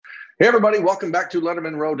Hey, everybody, welcome back to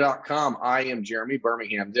LettermanRow.com. I am Jeremy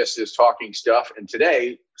Birmingham. This is Talking Stuff. And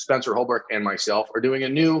today, Spencer Holbrook and myself are doing a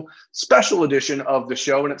new special edition of the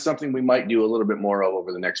show. And it's something we might do a little bit more of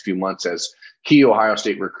over the next few months as key Ohio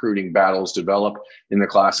State recruiting battles develop in the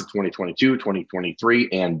class of 2022, 2023,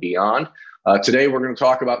 and beyond. Today, we're going to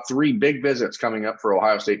talk about three big visits coming up for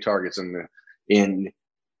Ohio State targets in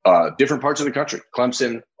different parts of the country.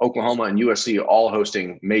 Clemson, Oklahoma, and USC all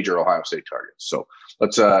hosting major Ohio State targets. So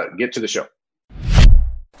let's get to the show.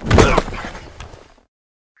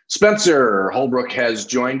 Spencer Holbrook has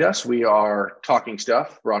joined us. We are Talking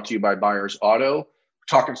Stuff, brought to you by Byers Auto,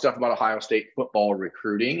 talking stuff about Ohio State football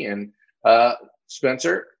recruiting. And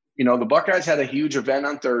Spencer, the Buckeyes had a huge event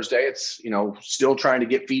on Thursday. It's, still trying to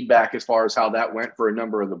get feedback as far as how that went for a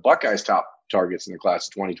number of the Buckeyes' top targets in the class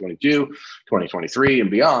of 2022, 2023,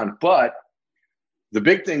 and beyond. But the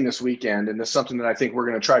big thing this weekend, and this is something that I think we're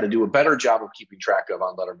going to try to do a better job of keeping track of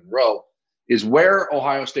on Letterman Row, is where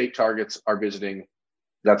Ohio State targets are visiting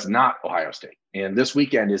that's not Ohio State. And this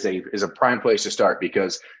weekend is a prime place to start,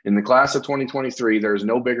 because in the class of 2023, there's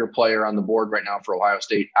no bigger player on the board right now for Ohio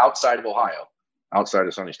State outside of Ohio, outside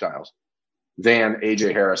of Sonny Styles, than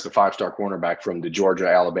A.J. Harris, the five-star cornerback from the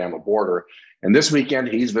Georgia-Alabama border. And this weekend,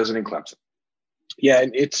 he's visiting Clemson. Yeah,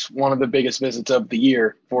 and it's one of the biggest visits of the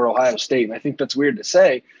year for Ohio State. And I think that's weird to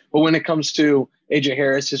say, but when it comes to A.J.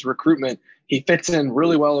 Harris, his recruitment, he fits in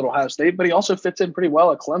really well at Ohio State, but he also fits in pretty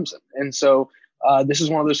well at Clemson. And so this is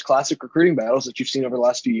one of those classic recruiting battles that you've seen over the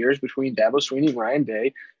last few years between Dabo Swinney and Ryan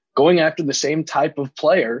Day, going after the same type of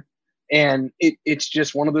player. And it's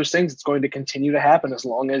just one of those things that's going to continue to happen as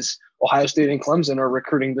long as Ohio State and Clemson are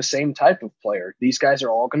recruiting the same type of player. These guys are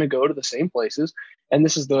all going to go to the same places. And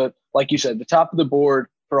this is like you said, the top of the board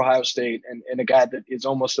for Ohio State, and a guy that is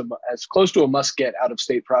almost as close to a must-get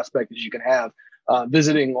out-of-state prospect as you can have,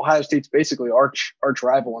 visiting Ohio State's basically arch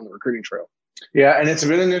rival on the recruiting trail. Yeah, and it's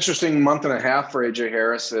been an interesting month and a half for A.J.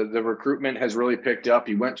 Harris. The recruitment has really picked up.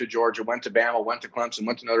 He went to Georgia, went to Bama, went to Clemson,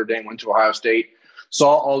 went to Notre Dame, went to Ohio State.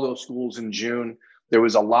 Saw all those schools in June. There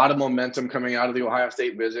was a lot of momentum coming out of the Ohio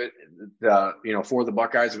State visit, for the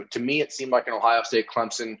Buckeyes. But to me, it seemed like an Ohio State,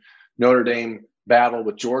 Clemson, Notre Dame battle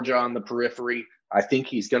with Georgia on the periphery. I think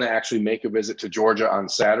he's going to actually make a visit to Georgia on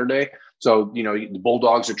Saturday. So, the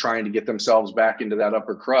Bulldogs are trying to get themselves back into that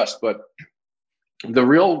upper crust. But the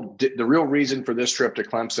real reason for this trip to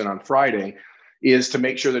Clemson on Friday is to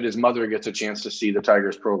make sure that his mother gets a chance to see the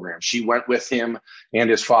Tigers program. She went with him and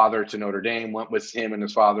his father to Notre Dame, went with him and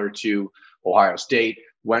his father to Ohio State,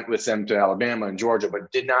 went with them to Alabama and Georgia,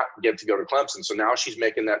 but did not get to go to Clemson. So now she's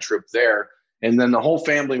making that trip there. And then the whole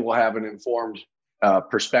family will have an informed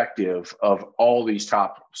perspective of all these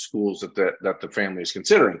top schools that the family is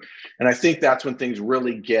considering. And I think that's when things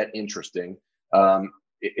really get interesting. Ohio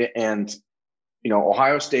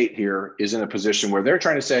State here is in a position where they're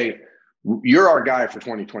trying to say, you're our guy for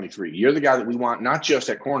 2023. You're the guy that we want, not just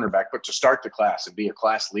at cornerback, but to start the class and be a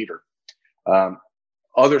class leader.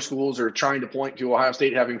 Other schools are trying to point to Ohio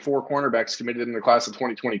State having 4 cornerbacks committed in the class of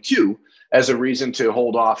 2022 as a reason to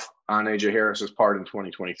hold off on A.J. Harris's part in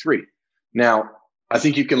 2023. Now, I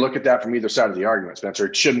think you can look at that from either side of the argument, Spencer.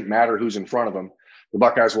 It shouldn't matter who's in front of them. The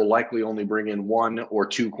Buckeyes will likely only bring in 1 or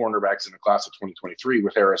 2 cornerbacks in the class of 2023,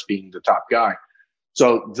 with Harris being the top guy.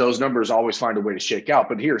 So those numbers always find a way to shake out.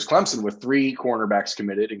 But here's Clemson with 3 cornerbacks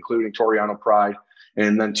committed, including Toriano Pride,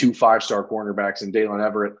 and then 2 5-star cornerbacks in Dalen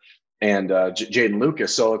Everett and Jaden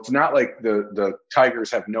Lucas. So it's not like the Tigers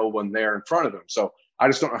have no one there in front of them. So I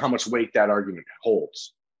just don't know how much weight that argument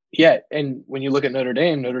holds. Yeah, and when you look at Notre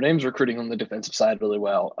Dame's recruiting on the defensive side really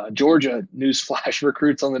well. Georgia, newsflash,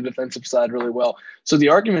 recruits on the defensive side really well. So the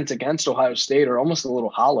arguments against Ohio State are almost a little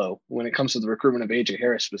hollow when it comes to the recruitment of A.J.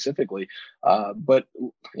 Harris specifically. But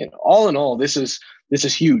all in all, this is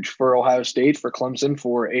huge for Ohio State, for Clemson,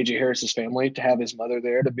 for A.J. Harris's family to have his mother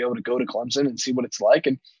there, to be able to go to Clemson and see what it's like.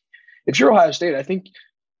 And if you're Ohio State, I think,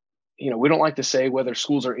 we don't like to say whether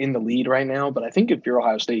schools are in the lead right now, but I think if you're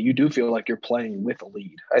Ohio State, you do feel like you're playing with a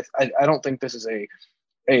lead. I don't think this is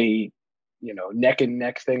a neck and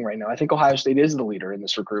neck thing right now. I think Ohio State is the leader in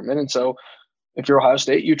this recruitment. And so if you're Ohio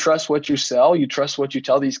State, you trust what you sell, you trust what you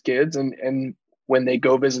tell these kids. And when they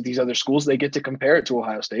go visit these other schools, they get to compare it to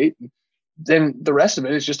Ohio State. Then the rest of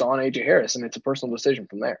it is just on A.J. Harris, and it's a personal decision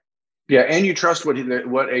from there. Yeah, and you trust what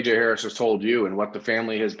A.J. Harris has told you, and what the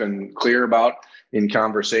family has been clear about in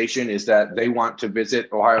conversation is that they want to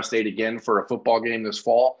visit Ohio State again for a football game this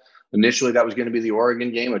fall. Initially, that was going to be the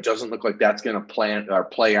Oregon game. It doesn't look like that's going to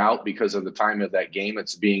play out because of the time of that game.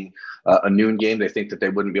 It's being a noon game. They think that they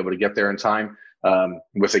wouldn't be able to get there in time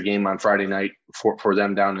with a game on Friday night for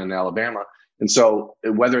them down in Alabama. And so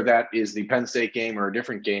whether that is the Penn State game or a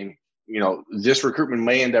different game, this recruitment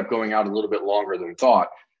may end up going out a little bit longer than thought.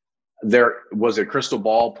 There was a crystal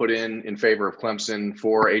ball put in favor of Clemson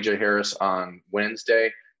for AJ Harris on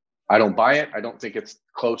Wednesday. I don't buy it. I don't think it's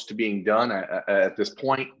close to being done at this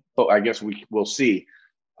point, but I guess we'll see.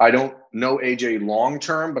 I don't know AJ long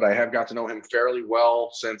term, but I have got to know him fairly well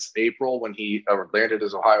since April when he landed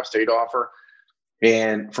his Ohio State offer.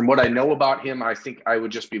 And from what I know about him, I think I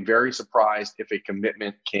would just be very surprised if a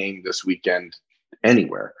commitment came this weekend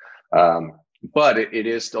anywhere. But it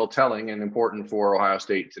is still telling and important for Ohio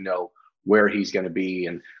State to know where he's going to be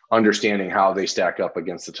and understanding how they stack up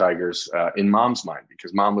against the Tigers in Mom's mind,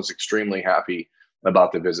 because Mom was extremely happy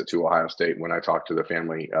about the visit to Ohio State when I talked to the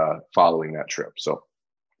family following that trip. So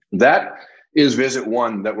that is visit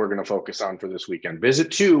one that we're going to focus on for this weekend.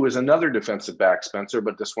 Visit two is another defensive back, Spencer,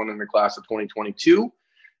 but this one in the class of 2022.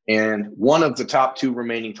 And one of the top two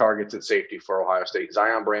remaining targets at safety for Ohio State,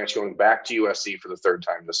 Zion Branch, going back to USC for the third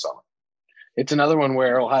time this summer. It's another one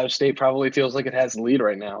where Ohio State probably feels like it has the lead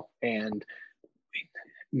right now, and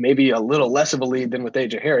maybe a little less of a lead than with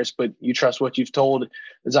AJ Harris, but you trust what you've told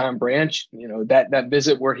Zion Branch. That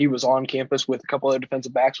visit where he was on campus with a couple other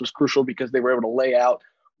defensive backs was crucial because they were able to lay out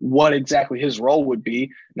what exactly his role would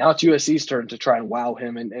be. Now it's USC's turn to try and wow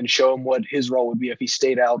him and show him what his role would be if he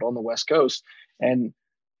stayed out on the West Coast. And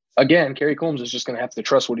again, Kerry Combs is just going to have to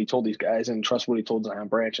trust what he told these guys and trust what he told Zion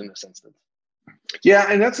Branch in this instance. Yeah,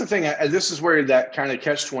 and that's the thing. This is where that kind of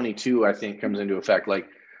catch-22, I think, comes into effect. Like,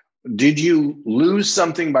 did you lose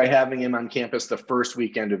something by having him on campus the first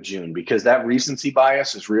weekend of June? Because that recency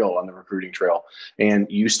bias is real on the recruiting trail. And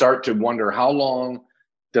you start to wonder, how long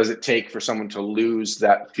does it take for someone to lose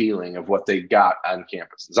that feeling of what they got on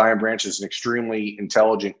campus? Zion Branch is an extremely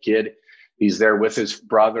intelligent kid. He's there with his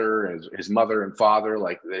brother and his mother and father,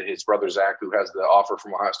 like his brother Zach, who has the offer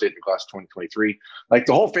from Ohio State in the class of 2023. Like,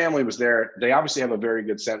 the whole family was there. They obviously have a very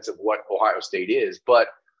good sense of what Ohio State is, but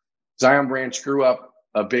Zion Branch grew up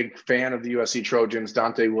a big fan of the USC Trojans.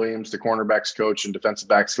 Dante Williams, the cornerbacks coach and defensive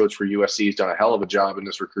backs coach for USC, has done a hell of a job in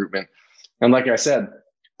this recruitment. And like I said,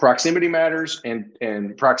 proximity matters,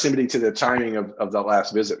 and proximity to the timing of the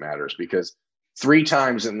last visit matters, because 3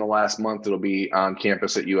 times in the last month it'll be on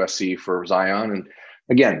campus at USC for Zion. And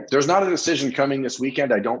again, there's not a decision coming this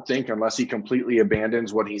weekend, I don't think, unless he completely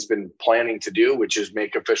abandons what he's been planning to do, which is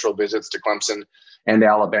make official visits to Clemson and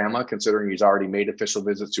Alabama, considering he's already made official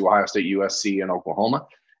visits to Ohio State, USC, and Oklahoma.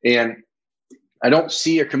 And I don't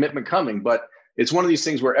see a commitment coming, but it's one of these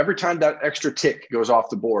things where every time that extra tick goes off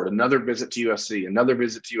the board, another visit to USC, another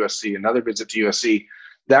visit to USC, another visit to USC,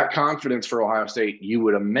 that confidence for Ohio State, you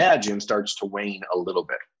would imagine, starts to wane a little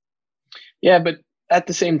bit. Yeah, but at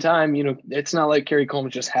the same time, it's not like Kerry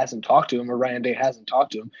Combs just hasn't talked to him or Ryan Day hasn't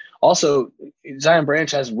talked to him. Also, Zion Branch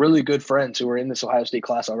has really good friends who are in this Ohio State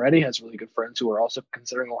class already, has really good friends who are also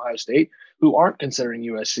considering Ohio State, who aren't considering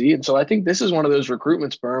USC. And so I think this is one of those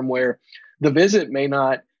recruitment sperm where the visit may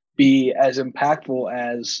not be as impactful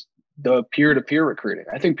as the peer-to-peer recruiting.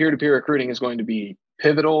 I think peer-to-peer recruiting is going to be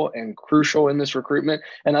pivotal and crucial in this recruitment,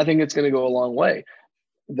 and I think it's going to go a long way.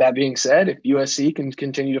 That being said, if USC can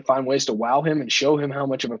continue to find ways to wow him and show him how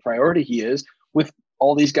much of a priority he is with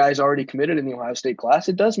all these guys already committed in the Ohio State class,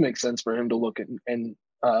 it does make sense for him to look at and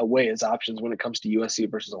weigh his options when it comes to USC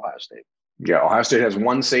versus Ohio State. Yeah, Ohio State has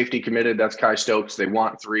 1 safety committed. That's Kai Stokes. They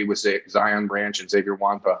want 3 with Zion Branch and Xavier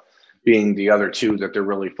Wampa being the other 2 that they're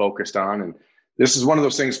really focused on. And this is one of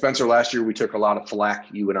those things, Spencer, last year we took a lot of flack,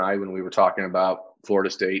 you and I, when we were talking about Florida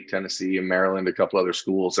State, Tennessee, and Maryland, a couple other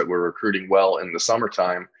schools that were recruiting well in the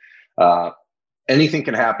summertime. Anything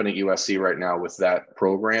can happen at USC right now with that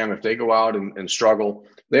program. If they go out and struggle,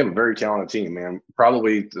 they have a very talented team, man.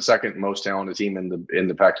 Probably the second most talented team in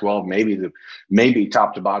the Pac-12, maybe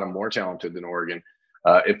top to bottom more talented than Oregon.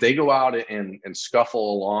 If they go out and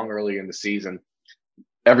scuffle along early in the season,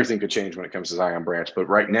 everything could change when it comes to Zion Branch. But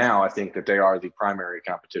right now, I think that they are the primary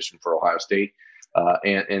competition for Ohio State.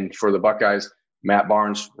 And for the Buckeyes, Matt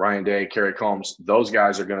Barnes, Ryan Day, Kerry Combs, those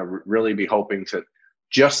guys are going to really be hoping to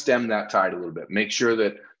just stem that tide a little bit. Make sure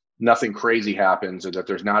that nothing crazy happens or that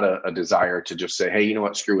there's not a desire to just say, hey, you know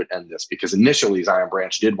what, screw it, end this. Because initially Zion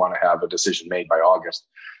Branch did want to have a decision made by August.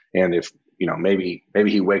 And if, maybe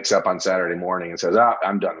he wakes up on Saturday morning and says,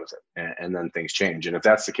 I'm done with it. And then things change. And if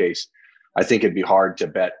that's the case, I think it'd be hard to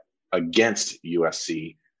bet against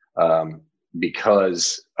USC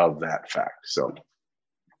because of that fact. So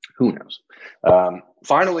who knows?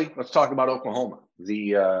 Finally, let's talk about Oklahoma.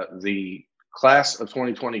 The class of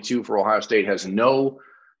 2022 for Ohio State has no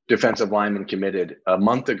defensive lineman committed. A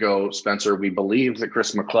month ago, Spencer, we believed that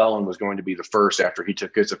Chris McClellan was going to be the first after he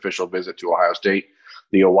took his official visit to Ohio State.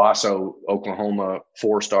 the Owasso, Oklahoma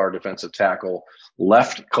 4-star defensive tackle,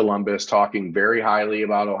 left Columbus talking very highly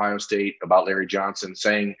about Ohio State, about Larry Johnson,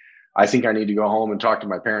 saying, I think I need to go home and talk to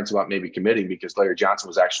my parents about maybe committing, because Larry Johnson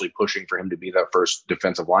was actually pushing for him to be that first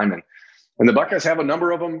defensive lineman. And the Buckeyes have a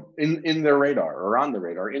number of them in their radar, or on the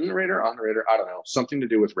radar, on the radar, I don't know, something to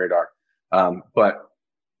do with radar. But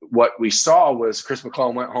what we saw was Chris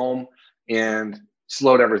McClellan went home and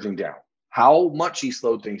slowed everything down. How much he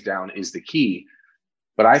slowed things down is the key.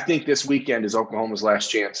 But I think this weekend is Oklahoma's last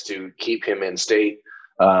chance to keep him in state.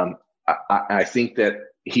 I think that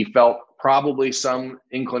he felt probably some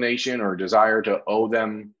inclination or desire to owe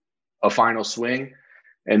them a final swing.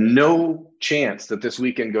 And no chance that this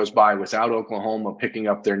weekend goes by without Oklahoma picking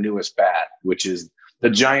up their newest bat, which is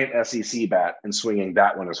the giant SEC bat, and swinging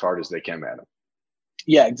that one as hard as they can at him.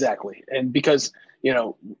 Yeah, exactly. And because,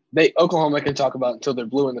 Oklahoma can talk about until they're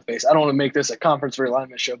blue in the face. I don't want to make this a conference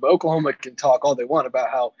realignment show, but Oklahoma can talk all they want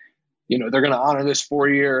about how, they're going to honor this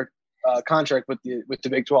 4-year contract with the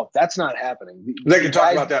Big 12. That's not happening. They can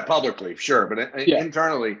talk about that publicly, sure, but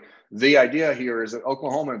internally, the idea here is that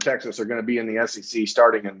Oklahoma and Texas are going to be in the SEC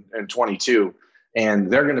starting in 22,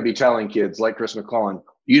 and they're going to be telling kids like Chris McClellan,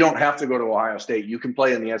 you don't have to go to Ohio State. You can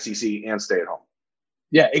play in the SEC and stay at home.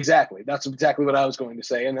 Yeah, exactly. That's exactly what I was going to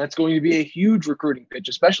say. And that's going to be a huge recruiting pitch,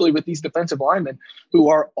 especially with these defensive linemen who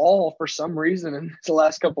are all, for some reason, in the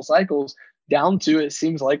last couple cycles, down to, it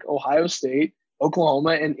seems like, Ohio State,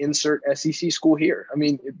 Oklahoma, and insert SEC school here. I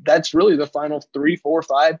mean, that's really the final 3, 4,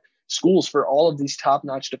 5 schools for all of these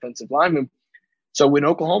top-notch defensive linemen. So when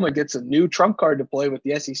Oklahoma gets a new trump card to play with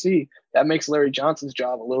the SEC, that makes Larry Johnson's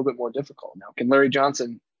job a little bit more difficult. Now, can Larry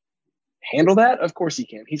Johnson handle that? Of course he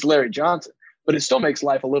can. He's Larry Johnson. But it still makes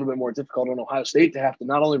life a little bit more difficult on Ohio State to have to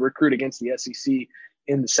not only recruit against the SEC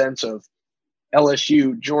in the sense of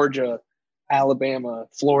LSU, Georgia, Alabama,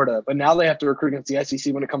 Florida, but now they have to recruit against the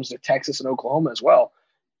SEC when it comes to Texas and Oklahoma as well.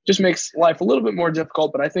 Just makes life a little bit more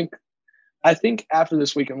difficult. But I think after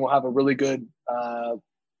this weekend, we'll have a really good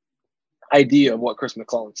idea of what Chris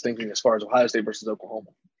McClellan's thinking as far as Ohio State versus Oklahoma.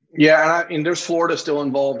 Yeah, and there's Florida still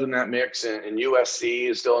involved in that mix, and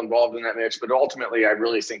USC is still involved in that mix. But ultimately, I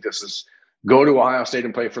really think this is go to Ohio State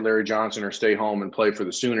and play for Larry Johnson, or stay home and play for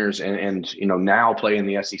the Sooners, and now play in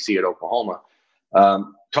the SEC at Oklahoma.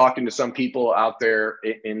 Talking to some people out there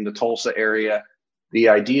in the Tulsa area, the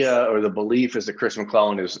idea or the belief is that Chris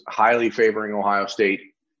McClellan is highly favoring Ohio State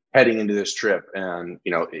heading into this trip. And,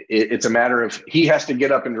 it's a matter of he has to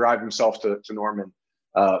get up and drive himself to Norman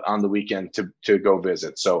on the weekend to go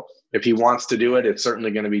visit. So if he wants to do it, it's certainly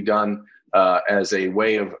going to be done as a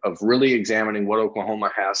way of really examining what Oklahoma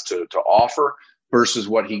has to offer versus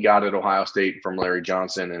what he got at Ohio State from Larry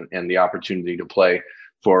Johnson, and the opportunity to play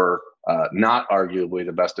for not arguably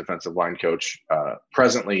the best defensive line coach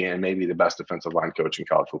presently, and maybe the best defensive line coach in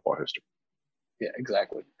college football history. Yeah,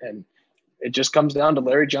 exactly. And it just comes down to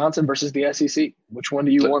Larry Johnson versus the SEC. Which one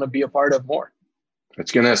do you want to be a part of more? It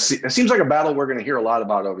seems like a battle we're going to hear a lot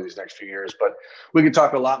about over these next few years, but we can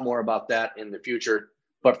talk a lot more about that in the future.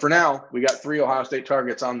 But for now, we got 3 Ohio State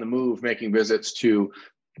targets on the move, making visits to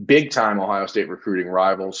big-time Ohio State recruiting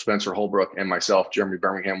rivals. Spencer Holbrook and myself, Jeremy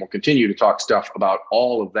Birmingham, will continue to talk stuff about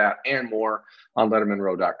all of that and more on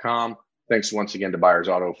LettermanRow.com. Thanks once again to Byers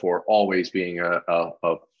Auto for always being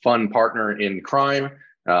a fun partner in crime.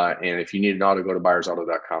 And if you need an auto, go to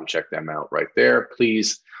ByersAuto.com. Check them out right there.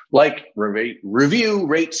 Please review,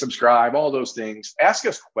 rate, subscribe, all those things. Ask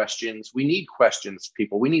us questions. We need questions,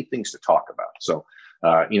 people. We need things to talk about. So,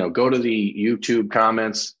 go to the YouTube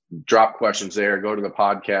comments, drop questions there. Go to the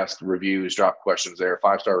podcast reviews, drop questions there.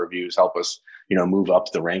 5-star reviews help us, move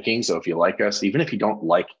up the rankings. So if you like us, even if you don't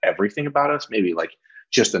like everything about us, maybe like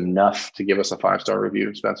just enough to give us a 5-star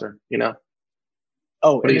review, Spencer,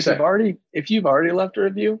 Oh, and if you've already left a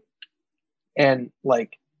review and I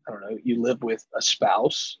don't know, you live with a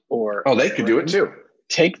spouse or they could do it too.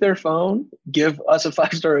 Take their phone, give us a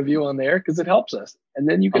 5-star review on there because it helps us. And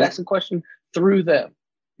then you can ask a question through them.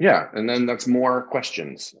 Yeah. And then that's more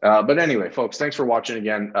questions. But anyway, folks, thanks for watching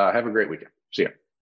again. Have a great weekend. See ya.